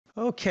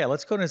Okay,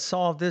 let's go ahead and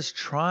solve this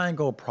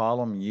triangle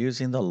problem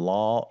using the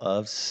law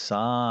of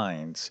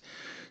sines.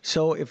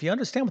 So if you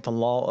understand what the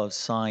law of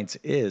sines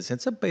is,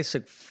 it's a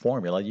basic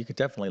formula. You could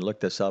definitely look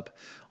this up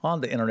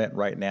on the internet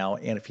right now.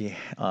 And if you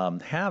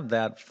have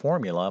that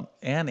formula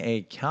and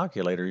a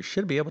calculator, you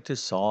should be able to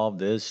solve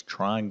this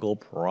triangle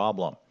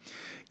problem,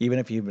 even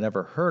if you've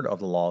never heard of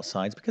the law of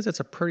sines, because it's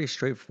a pretty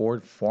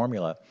straightforward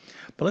formula.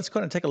 But let's go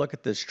ahead and take a look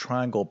at this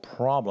triangle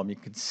problem. You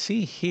can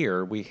see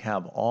here we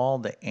have all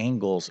the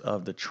angles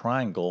of the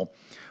triangle,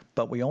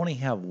 but we only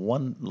have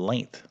one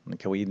length.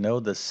 Okay, we know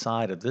the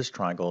side of this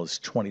triangle is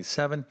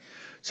 27.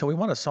 So we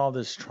want to solve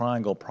this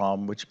triangle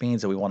problem, which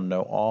means that we want to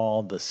know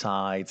all the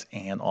sides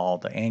and all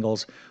the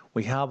angles.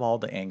 We have all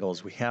the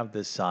angles, we have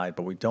this side,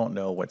 but we don't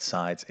know what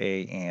sides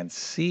A and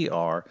C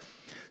are.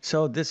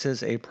 So this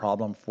is a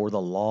problem for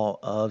the law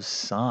of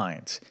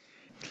sines.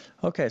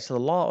 Okay, so the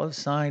law of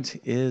sines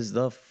is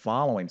the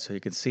following. So you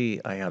can see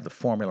I have the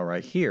formula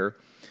right here,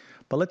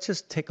 but let's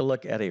just take a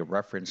look at a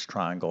reference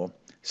triangle.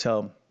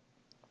 So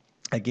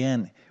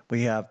again,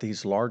 we have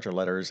these larger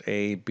letters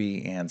A,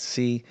 B, and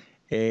C.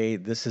 A,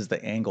 this is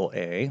the angle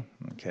A,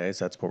 okay,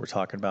 so that's what we're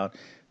talking about.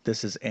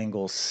 This is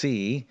angle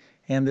C,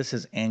 and this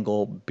is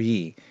angle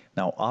B.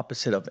 Now,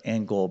 opposite of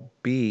angle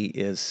B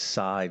is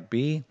side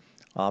B.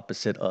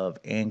 Opposite of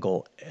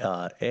angle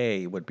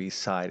A would be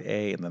side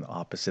A, and then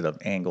opposite of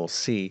angle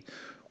C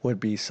would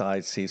be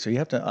side C. So you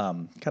have to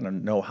kind of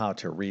know how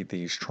to read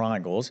these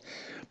triangles.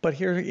 But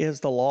here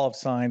is the law of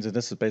sines, and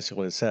this is basically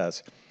what it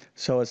says.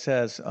 So it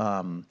says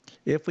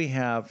if we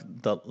have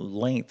the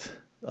length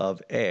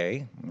of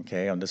A,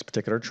 okay, on this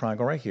particular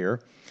triangle right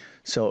here,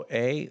 so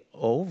A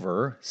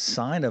over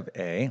sine of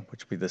A,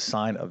 which would be the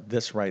sine of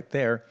this right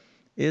there,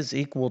 is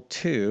equal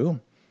to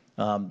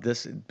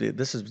this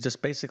is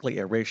just basically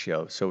a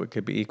ratio, so it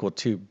could be equal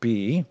to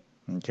B,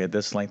 okay,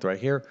 this length right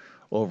here,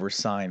 over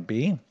sine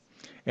B,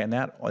 and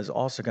that is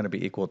also going to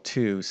be equal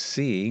to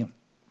C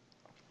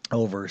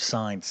over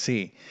sine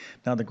C.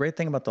 Now, the great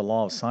thing about the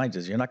law of sines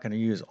is you're not going to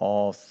use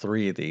all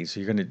three of these. So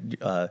you're going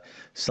to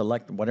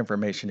select what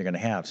information you're going to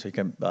have. So you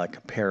can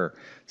compare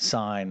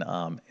sine.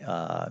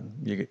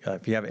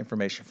 If you have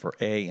information for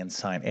A and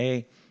sine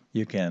A,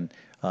 you can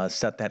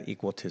set that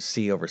equal to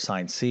C over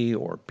sine C,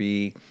 or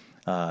B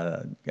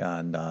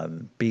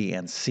B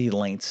and C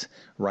lengths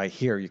right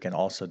here. You can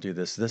also do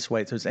this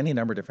way. There's any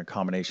number of different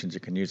combinations you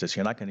can use this.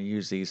 You're not going to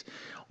use these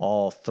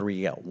all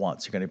three at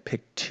once. You're going to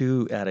pick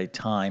two at a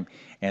time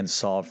and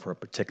solve for a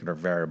particular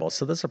variable.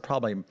 So this will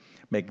probably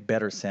make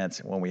better sense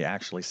when we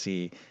actually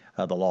see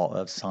the law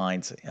of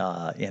sines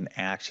in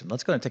action.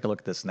 Let's go and take a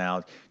look at this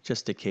now,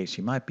 just in case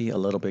you might be a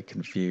little bit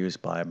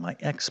confused by my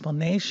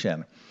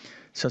explanation.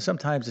 So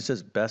sometimes it's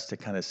just best to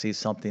kind of see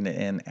something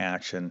in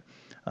action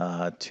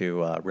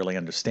to really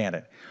understand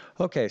it.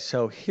 Okay,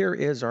 so here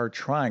is our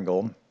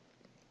triangle.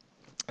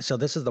 So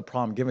this is the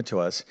problem given to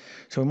us.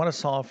 So we want to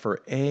solve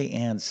for A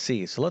and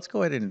C. So let's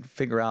go ahead and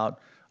figure out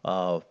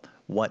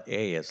what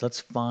A is. Let's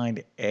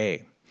find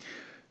A.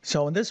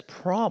 So in this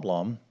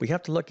problem, we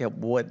have to look at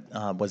what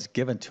was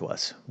given to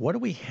us. What do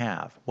we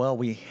have? Well,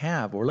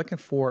 we're looking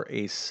for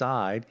a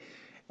side,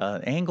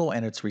 angle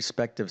and its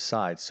respective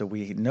sides. So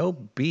we know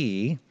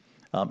B,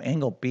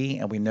 angle B,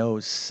 and we know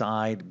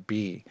side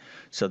B.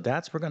 So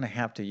that's what we're going to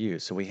have to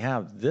use. So we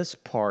have this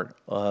part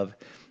of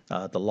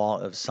the law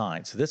of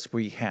sines. So this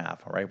we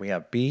have, all right? We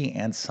have B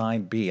and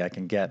sine B I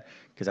can get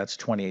because that's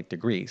 28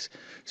 degrees.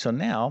 So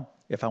now,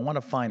 if I want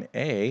to find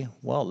A,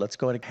 well, let's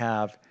go ahead and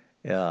have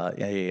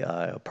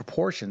a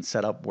proportion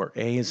set up where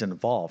A is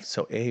involved.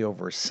 So A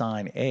over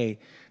sine A.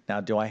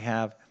 Now, do I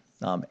have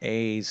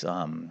A's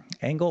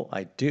angle?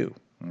 I do.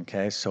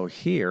 Okay, so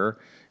here,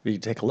 if you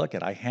take a look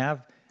at, I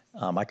have,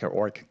 I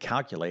could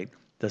calculate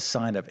the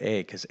sine of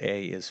A because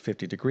A is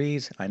 50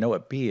 degrees. I know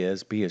what B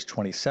is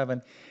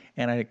 27,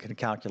 and I can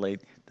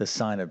calculate the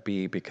sine of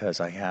B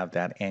because I have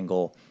that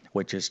angle,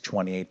 which is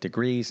 28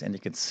 degrees, and you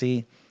can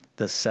see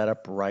the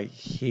setup right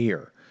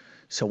here.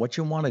 So what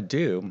you want to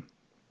do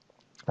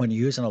when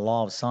you're using a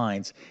law of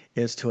sines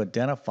is to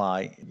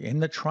identify in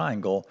the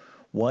triangle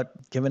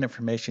what given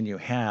information you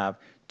have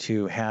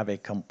to have a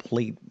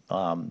complete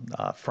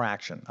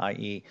fraction,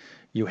 i.e.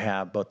 you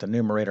have both the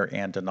numerator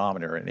and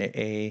denominator, an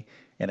A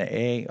and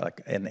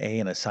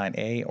a sine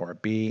A, or a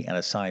B and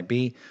a sine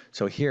B.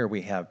 So here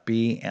we have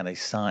B and a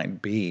sine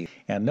B.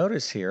 And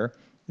notice here,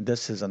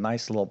 this is a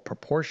nice little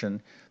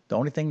proportion. The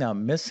only thing that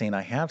I'm missing,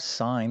 I have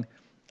sine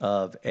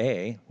of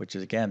A, which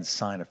is again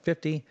sine of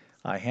 50.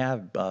 I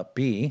have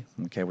B,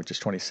 okay, which is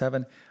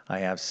 27. I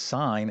have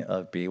sine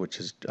of B, which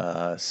is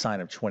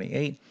sine of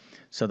 28.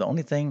 So the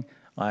only thing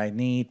I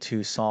need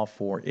to solve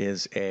for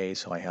is A.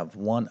 So I have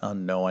one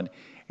unknown,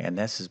 and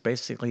this is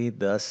basically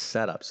the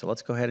setup. So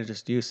let's go ahead and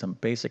just use some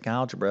basic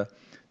algebra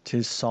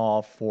to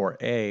solve for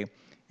A.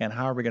 And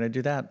how are we going to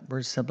do that?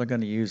 We're simply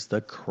going to use the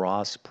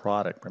cross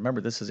product.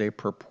 Remember, this is a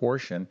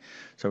proportion,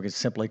 so we can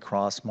simply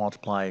cross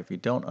multiply. If you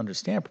don't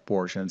understand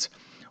proportions,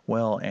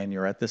 well, and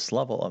you're at this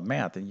level of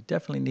math, then you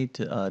definitely need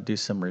to do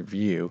some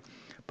review.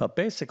 But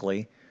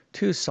basically,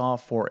 to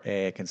solve for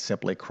A, I can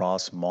simply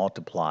cross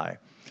multiply.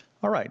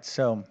 All right,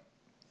 so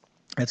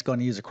it's going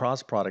to use a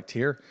cross product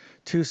here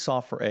to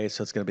solve for a.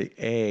 So it's going to be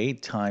a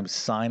times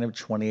sine of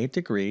 28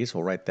 degrees.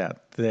 We'll write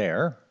that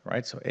there,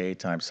 right? So a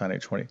times sine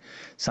of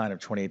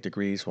 28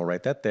 degrees. We'll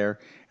write that there.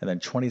 And then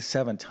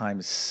 27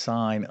 times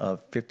sine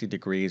of 50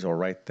 degrees. We'll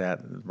write that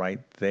right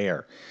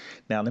there.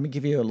 Now, let me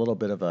give you a little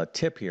bit of a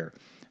tip here.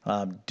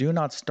 Do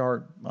not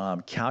start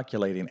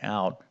calculating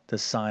out the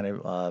sine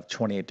of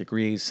 28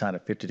 degrees, sine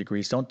of 50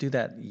 degrees. Don't do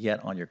that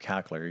yet on your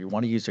calculator. You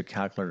want to use your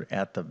calculator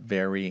at the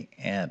very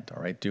end,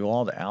 all right? Do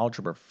all the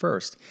algebra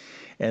first,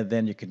 and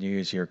then you can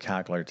use your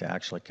calculator to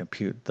actually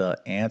compute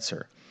the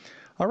answer.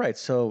 All right,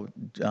 so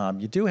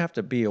you do have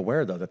to be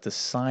aware, though, that the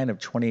sine of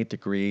 28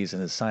 degrees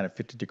and the sine of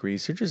 50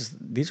 degrees,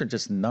 these are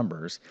just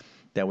numbers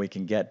that we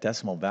can get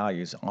decimal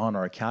values on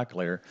our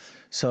calculator.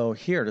 So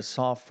here, to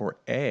solve for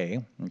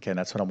a, okay,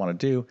 that's what I want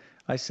to do,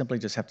 I simply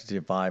just have to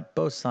divide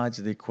both sides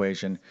of the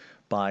equation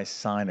by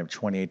sine of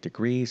 28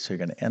 degrees. So you're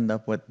going to end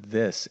up with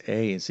this.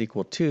 A is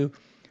equal to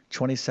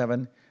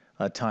 27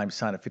 times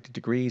sine of 50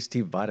 degrees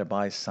divided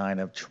by sine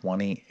of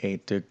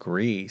 28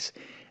 degrees.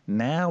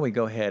 Now we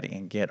go ahead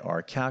and get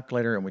our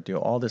calculator and we do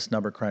all this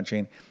number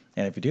crunching.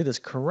 And if you do this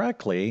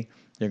correctly,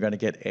 you're going to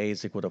get A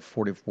is equal to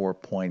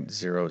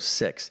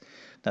 44.06.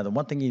 Now, the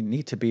one thing you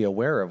need to be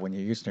aware of when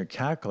you're using your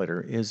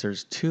calculator is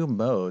there's two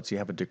modes. You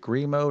have a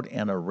degree mode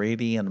and a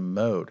radian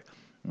mode.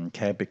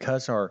 Okay,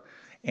 because our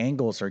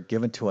angles are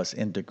given to us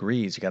in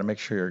degrees, you got to make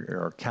sure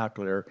your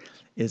calculator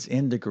is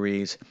in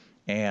degrees.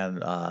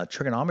 And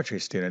trigonometry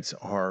students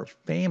are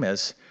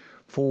famous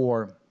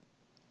for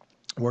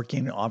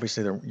working,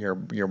 obviously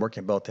you're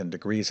working both in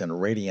degrees and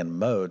radian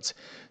modes.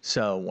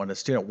 So when a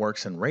student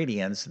works in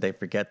radians, they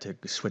forget to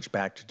switch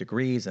back to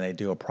degrees and they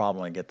do a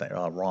problem and get the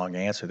wrong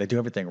answer. They do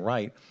everything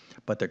right,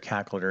 but their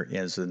calculator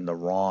is in the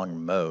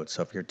wrong mode.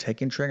 So if you're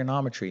taking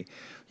trigonometry,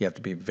 you have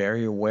to be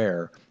very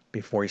aware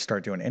before you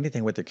start doing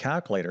anything with the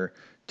calculator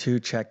to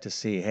check to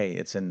see, hey,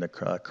 it's in the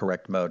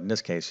correct mode. In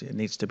this case, it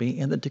needs to be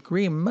in the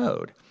degree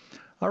mode.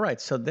 All right,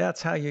 so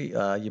that's how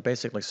you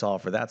basically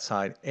solve for that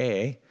side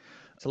A.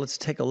 So let's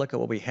take a look at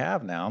what we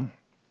have now.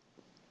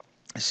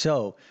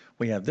 So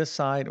we have this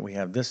side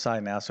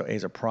now, so A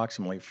is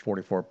approximately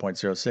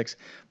 44.06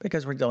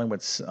 because we're dealing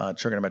with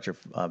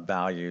trigonometric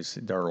values.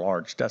 They're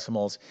large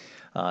decimals.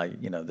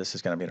 This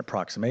is going to be an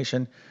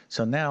approximation.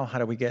 So now how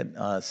do we get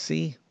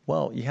C?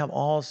 Well, you have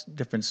all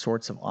different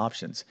sorts of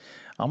options.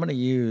 I'm going to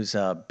use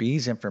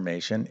B's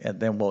information, and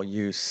then we'll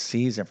use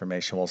C's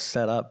information. We'll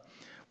set up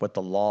with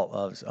the law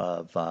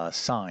of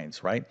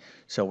sines, right?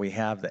 So we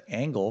have the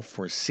angle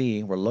for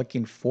C. We're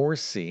looking for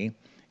C,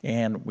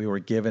 and we were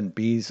given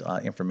B's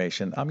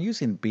information. I'm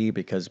using B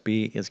because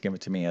B is given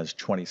to me as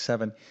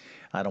 27.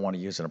 I don't want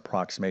to use an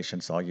approximation,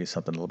 so I'll use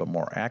something a little bit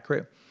more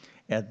accurate.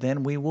 And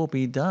then we will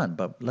be done.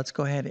 But let's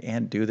go ahead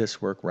and do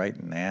this work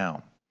right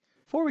now.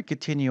 Before we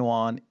continue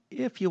on,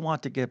 if you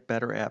want to get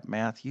better at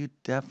math, you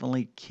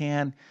definitely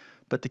can.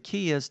 But the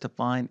key is to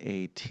find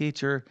a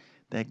teacher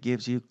that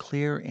gives you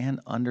clear and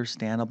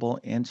understandable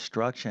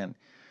instruction.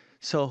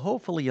 So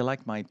hopefully you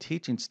like my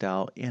teaching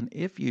style, and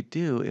if you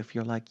do, if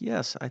you're like,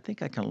 yes, I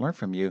think I can learn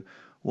from you,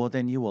 well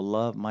then you will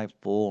love my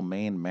full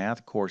main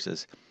math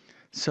courses.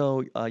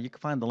 So you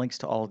can find the links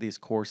to all of these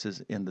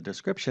courses in the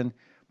description,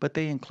 but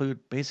they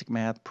include basic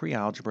math,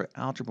 pre-algebra,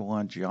 algebra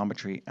 1,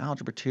 geometry,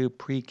 algebra 2,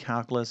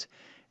 pre-calculus,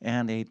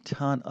 and a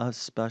ton of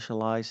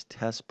specialized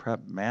test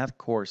prep math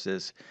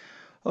courses.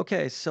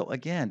 Okay, so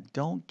again,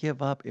 don't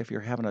give up if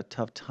you're having a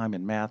tough time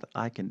in math.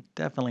 I can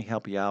definitely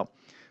help you out.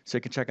 So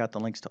you can check out the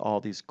links to all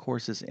these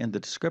courses in the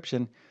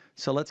description.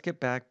 So let's get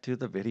back to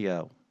the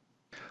video.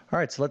 All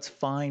right, so let's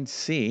find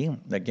C.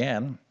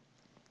 Again,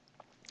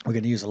 we're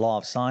going to use the law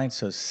of sine.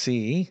 So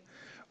C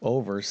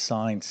over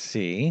sine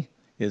C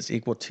is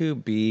equal to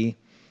B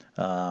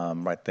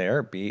right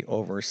there, B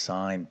over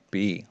sine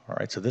B. All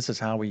right, so this is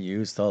how we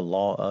use the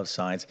law of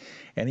sines.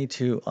 Any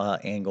two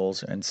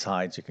angles and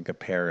sides you can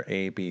compare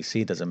A, B,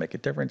 C, doesn't make a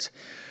difference.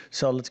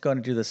 So let's go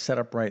and do the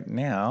setup right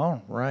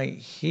now, right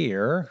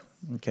here.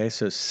 Okay,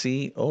 so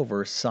C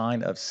over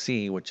sine of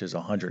C, which is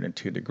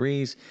 102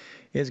 degrees,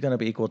 is going to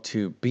be equal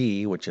to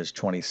B, which is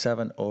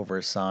 27,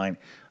 over sine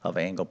of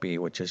angle B,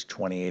 which is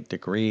 28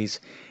 degrees.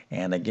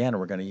 And again,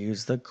 we're going to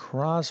use the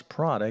cross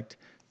product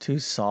to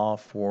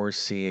solve for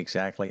C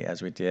exactly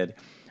as we did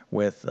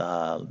with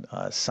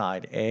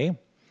side A.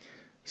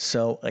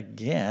 So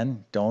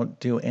again, don't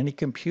do any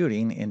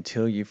computing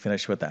until you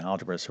finish with the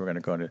algebra. So we're going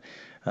to go to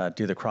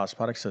do the cross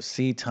product. So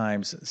C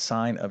times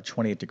sine of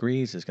 28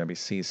 degrees is going to be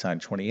C sine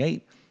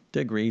 28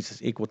 degrees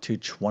is equal to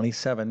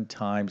 27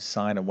 times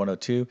sine of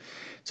 102.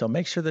 So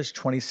make sure this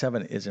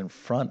 27 is in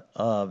front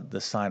of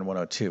the sine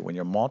 102. When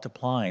you're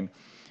multiplying,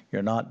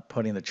 you're not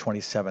putting the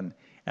 27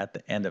 at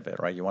the end of it,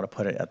 right? You want to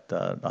put it at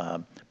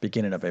the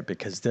beginning of it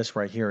because this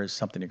right here is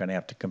something you're going to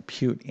have to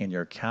compute in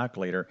your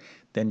calculator.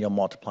 Then you'll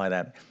multiply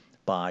that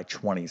by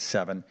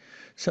 27.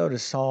 So to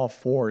solve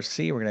for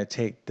C, we're going to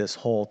take this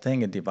whole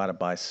thing and divide it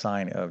by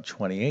sine of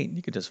 28.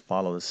 You could just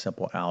follow the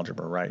simple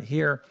algebra right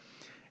here.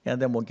 And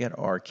then we'll get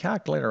our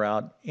calculator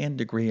out in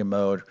degree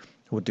mode.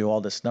 We'll do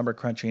all this number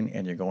crunching,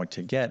 and you're going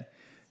to get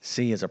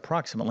C is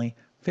approximately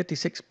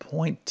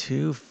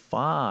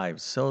 56.25.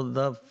 So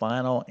the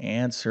final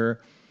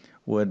answer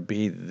would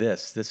be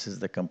this. This is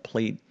the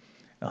complete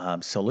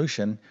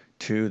solution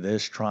to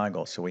this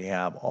triangle. So we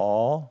have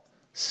all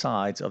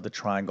sides of the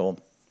triangle,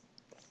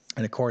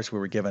 and of course we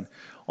were given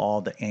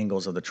all the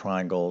angles of the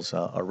triangles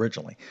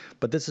originally.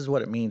 But this is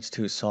what it means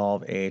to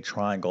solve a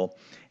triangle.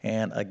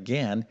 And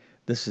again,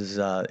 this is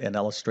an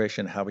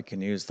illustration how we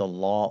can use the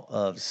law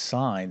of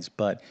sines,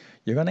 but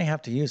you're going to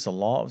have to use the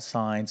law of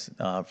sines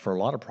for a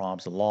lot of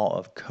problems, the law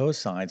of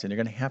cosines, and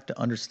you're going to have to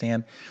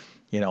understand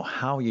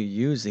how you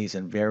use these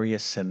in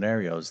various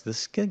scenarios.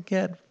 This can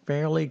get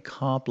fairly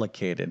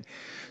complicated.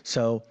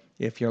 So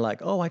if you're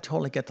like, oh, I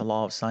totally get the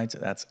law of sines,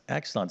 that's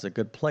excellent. It's a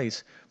good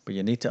place, but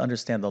you need to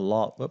understand the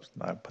law. Whoops,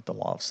 I put the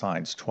law of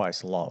sines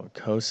twice, the law of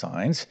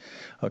cosines.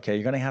 Okay,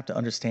 you're going to have to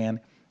understand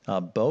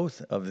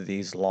both of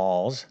these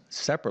laws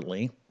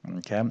separately,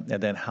 okay, and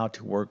then how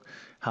to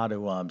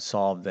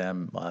solve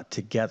them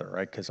together,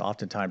 right? Because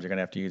oftentimes you're going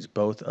to have to use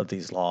both of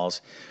these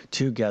laws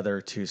together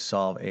to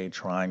solve a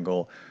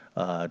triangle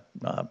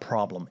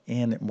problem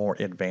in more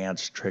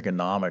advanced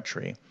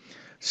trigonometry.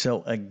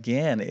 So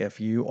again, if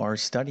you are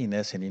studying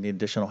this and you need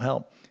additional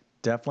help,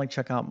 definitely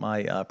check out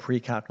my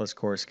pre-calculus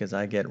course, because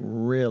I get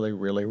really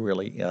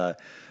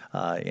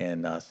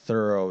in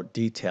thorough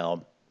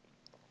detail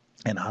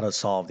and how to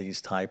solve these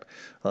type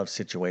of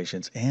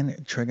situations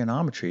in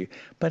trigonometry.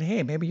 But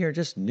hey, maybe you're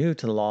just new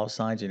to the law of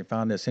sines and you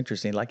found this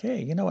interesting, like,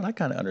 hey, you know what, I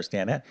kind of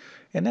understand that,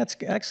 and that's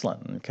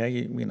excellent.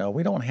 Okay, we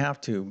don't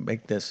have to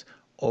make this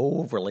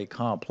overly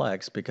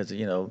complex, because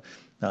you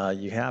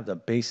have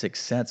the basic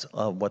sense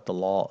of what the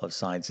law of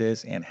sines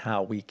is and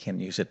how we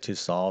can use it to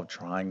solve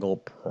triangle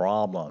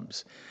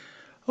problems.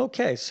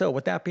 Okay, so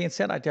with that being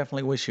said, I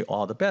definitely wish you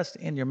all the best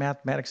in your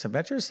mathematics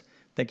adventures.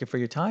 Thank you for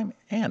your time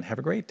and have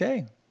a great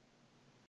day.